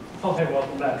 Oh, hey,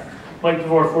 welcome back. Mike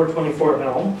DeVore, 424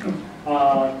 Elm.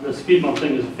 The speed bump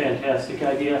thing is a fantastic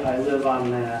idea. I live on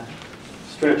that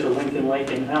stretch of Lincoln Lake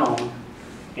and Elm,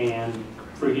 and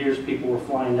for years people were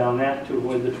flying down that to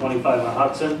avoid the 25 on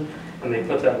Hudson, and they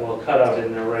put that little cutout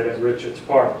in there right at Richards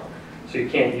Park. So you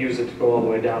can't use it to go all the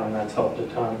way down, and that's helped a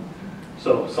ton.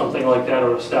 So something like that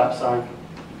or a stop sign,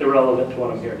 irrelevant to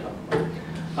what I'm here talking about.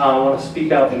 I want to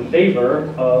speak out in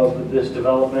favor of this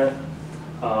development.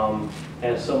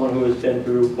 As someone who has been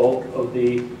through both of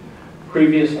the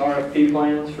previous RFP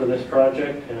plans for this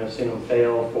project, and I've seen them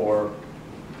fail for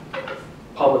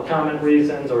public comment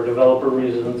reasons or developer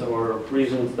reasons or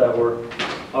reasons that were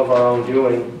of our own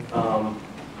doing.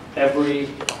 Every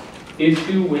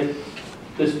issue with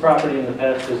this property in the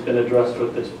past has been addressed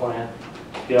with this plan.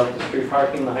 The off-the-street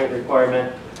parking, the height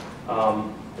requirement,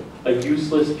 a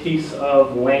useless piece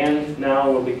of land now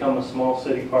will become a small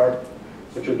city park,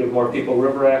 which will give more people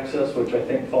river access, which I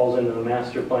think falls into the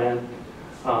master plan.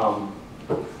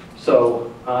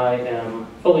 So I am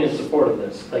fully in support of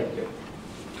this. Thank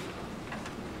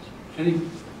you.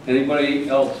 Anybody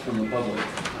else from the public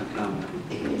on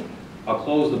comment? I'll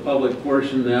close the public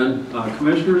portion then.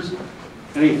 Commissioners,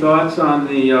 any thoughts on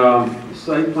the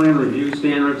site plan review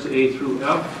standards A through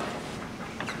F?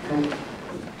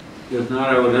 If not,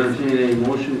 I would entertain a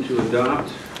motion to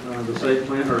adopt the site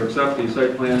plan, or accept the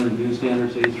site plan review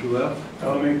standards A through F.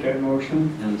 I'll make that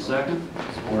motion. And second?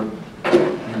 Support.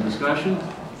 Any discussion?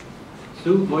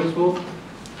 Sue, voice vote?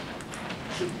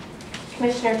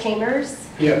 Commissioner Chambers,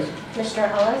 Yes. Commissioner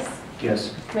Ellis,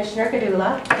 Yes. Commissioner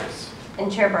Gadula, and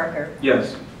Chair Barker.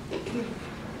 Yes.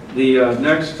 The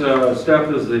next step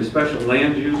is the special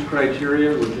land use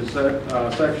criteria, which is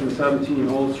section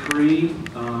 1703.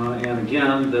 And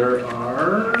again, there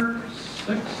are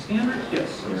 6 standards?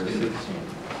 Yes. There are 6 standards.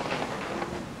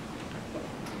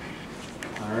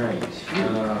 All right.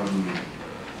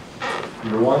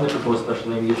 Number 1, the proposed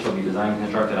special land use shall be designed,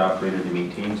 constructed, operated, and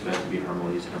maintained so as to be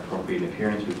harmonious and appropriate in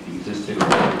appearance with the existing or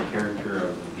character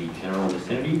of the general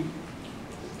vicinity.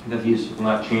 And that the use will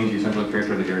not change the essential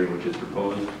character of the area which is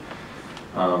proposed.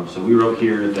 So we wrote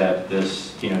here that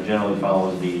this, generally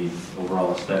follows the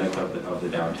overall aesthetic of the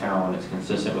downtown. It's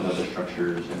consistent with other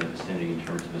structures in the vicinity in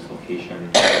terms of its location.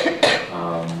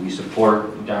 We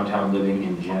support downtown living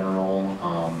in general,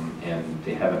 and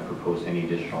they haven't proposed any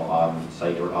additional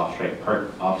on-site or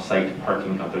off-site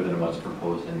parking other than what's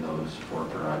proposed in those 4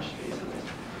 garage spaces.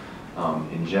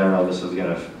 In general, this is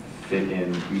going to fit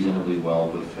in reasonably well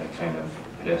with that kind of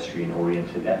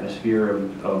pedestrian-oriented atmosphere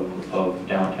of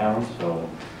downtown. So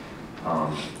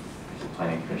if the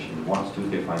Planning Commission wants to, if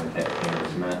they find that plan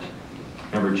is met.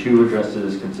 Number 2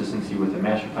 addresses consistency with the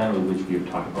master plan, with which we have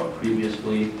talked about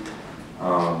previously.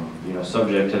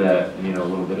 Subject to that, a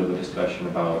little bit of a discussion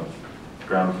about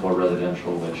ground floor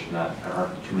residential, which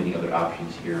aren't too many other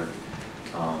options here.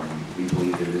 We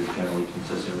believe that it is generally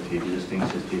consistent with the existing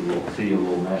City of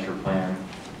Lowell master plan.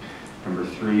 Number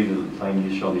 3, the land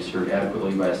use shall be served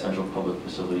adequately by essential public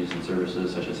facilities and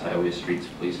services such as highways, streets,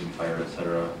 police, and fire,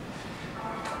 etc.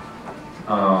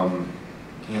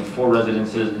 For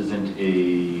residences isn't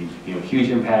a huge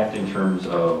impact in terms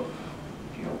of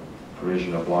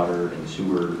provision of water and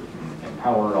sewer and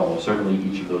power, although certainly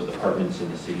each of those departments in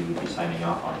the city would be signing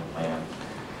off on the plan.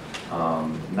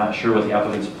 Not sure what the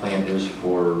applicant's plan is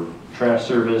for trash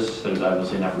service. There's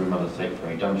obviously not room on the site for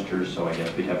any dumpsters, so I guess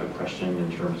we'd have a question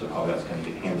in terms of how that's going to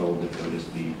get handled, if it would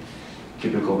just be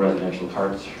typical residential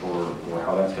carts or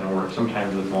how that's going to work.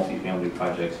 Sometimes with multifamily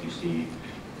projects you see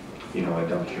a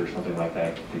dumpster or something like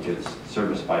that that gets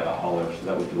serviced by a hauler, so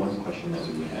that would be one question that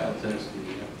we would have.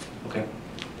 Okay.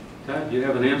 Todd, do you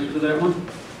have an answer to that one?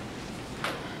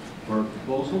 Or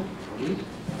proposal, please?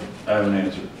 I have an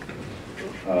answer.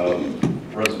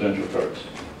 Residential carts.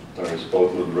 I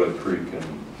spoke with Red Creek and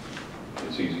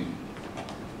it's easy.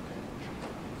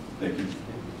 Thank you.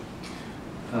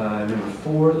 Number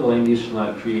 4, the land use shall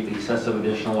not create excessive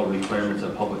additional requirements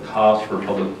of public costs for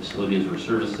public facilities or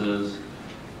services.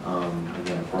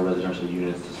 Again, 4 residential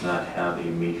units does not have a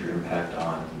major impact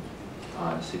on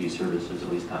city services,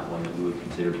 at least not one that we would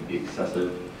consider to be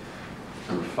excessive.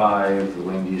 Number 5, the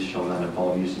land use shall not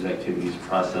involve uses, activities,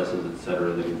 processes,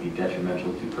 etc. that would be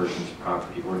detrimental to persons,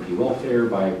 property, or the welfare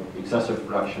by excessive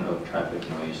production of traffic,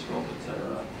 noise, smoke,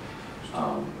 etc.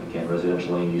 Again,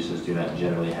 residential land uses do not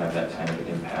generally have that kind of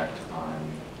impact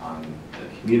on the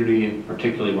community,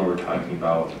 particularly when we're talking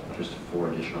about just 4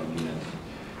 additional units.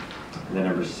 And then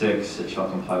number 6, it shall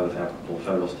comply with applicable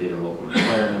federal, state, and local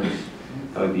requirements.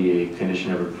 That would be a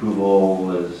condition of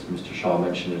approval. As Mr. Shaw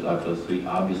mentioned, there's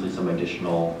obviously some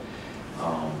additional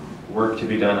work to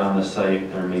be done on the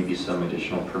site. There may be some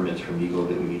additional permits from Eagle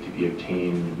that we need to be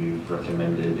obtained. We've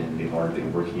recommended, and they've already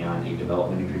been working on a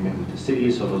development agreement with the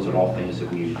city. So those are all things that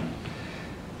we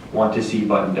want to see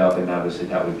buttoned up, and obviously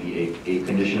that would be a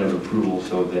condition of approval,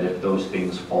 so that if those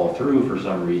things fall through for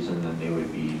some reason, then they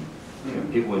would be,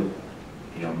 it would,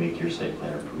 make your site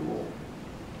plan approval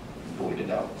voided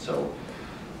out. So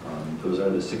those are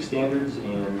the 6 standards,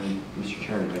 and Mr.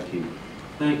 Chairman, back to you.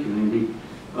 Thank you, Andy.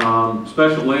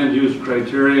 Special land use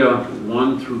criteria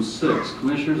 1 through 6.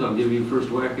 Commissioners, I'll give you first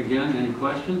whack again. Any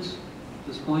questions at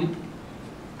this point?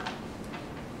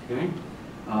 Okay.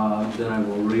 Then I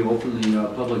will reopen the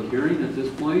public hearing at this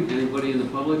point. Anybody in the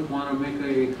public want to make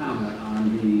a comment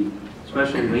on the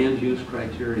special land use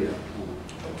criteria? I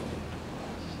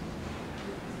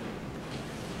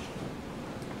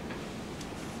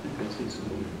think I see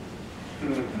somebody.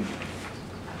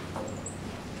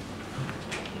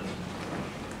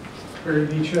 Barry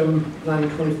Beecham,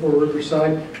 924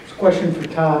 Riverside. It's a question for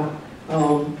Todd.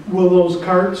 Will those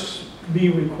carts be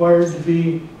required to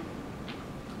be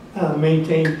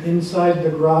maintained inside the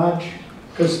garage?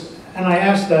 And I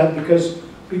ask that because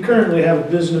we currently have a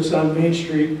business on Main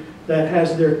Street that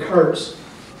has their carts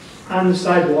on the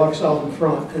sidewalks out in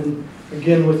front. And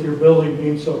again, with your building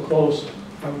being so close,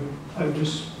 I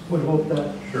just would hope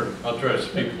that. Sure. I'll try to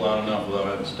speak loud enough without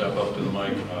having to step up to the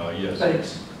mic. Yes.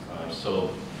 Thanks.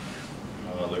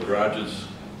 The garage is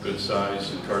good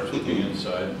size, and carts will be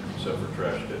inside, except for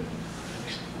trash day.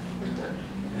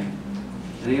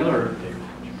 Any other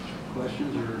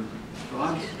questions or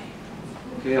thoughts?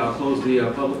 Okay, I'll close the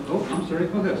public. Oh, I'm sorry.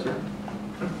 Go ahead, sir.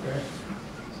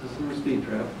 This is a speed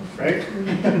trap. Right?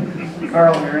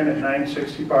 Carl Marion at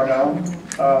 960 Parnell.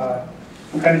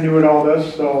 I'm kind of new at all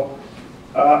this, so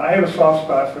I have a soft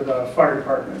spot for the fire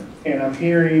department, and I'm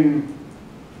hearing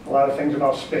a lot of things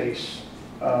about space.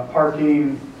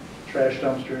 Parking, trash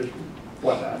dumpsters,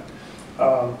 whatnot.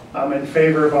 I'm in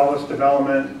favor of all this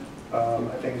development.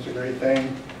 I think it's a great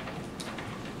thing.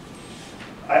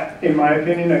 In my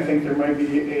opinion, I think there might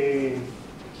be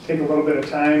take a little bit of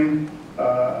time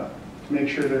to make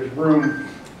sure there's room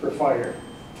for fire.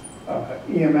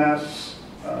 EMS,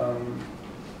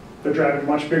 they're driving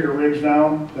much bigger rigs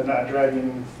now. They're not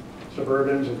driving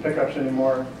Suburbans and pickups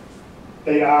anymore.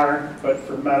 They are, but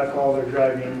for medical, they're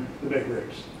driving the big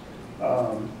rigs.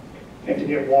 And to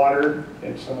get water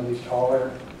in some of these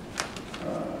taller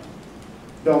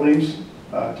buildings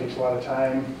takes a lot of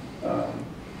time.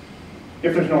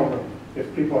 If there's no room,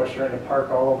 if people are starting to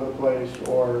park all over the place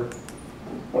or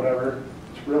whatever,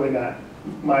 it's really not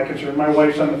my concern. My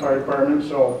wife's on the fire department,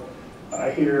 so I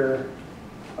hear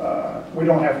we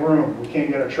don't have room. We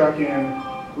can't get a truck in.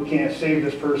 We can't save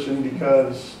this person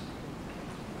because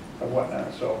of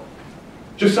whatnot. So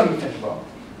just something to think about.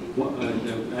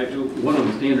 One of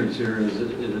the standards here is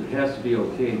it has to be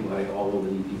okayed by all of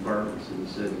the departments in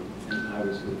the city, and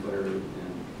obviously fire and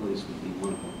police would be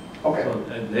one of them. Okay. So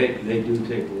they do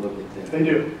take a look at that. They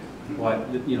do.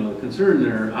 But the concern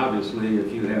there, obviously,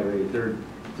 if you have a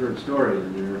third story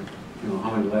in there,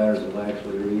 how many ladders will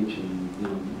actually reach,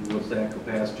 and what's that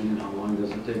capacity, and how long does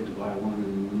it take to buy one,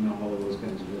 and all of those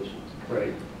kinds of issues.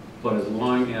 Right. But as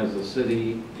long as the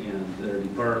city and their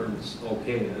departments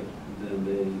okay it, then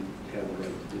they have the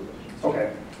right to do it.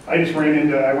 Okay. I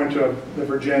went to the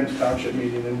Virgins Township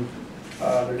meeting, and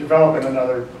they're developing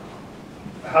another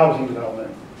housing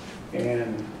development.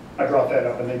 And I brought that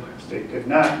up, and they did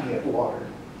not get water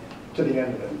to the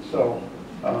end of it. So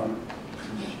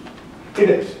it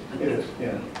is,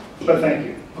 yeah. But thank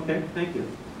you. Okay, thank you.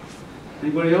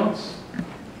 Anybody else?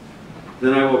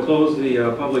 Then I will close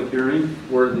the public hearing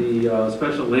for the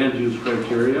special land use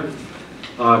criteria.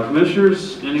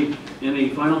 Commissioners, any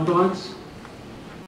final thoughts?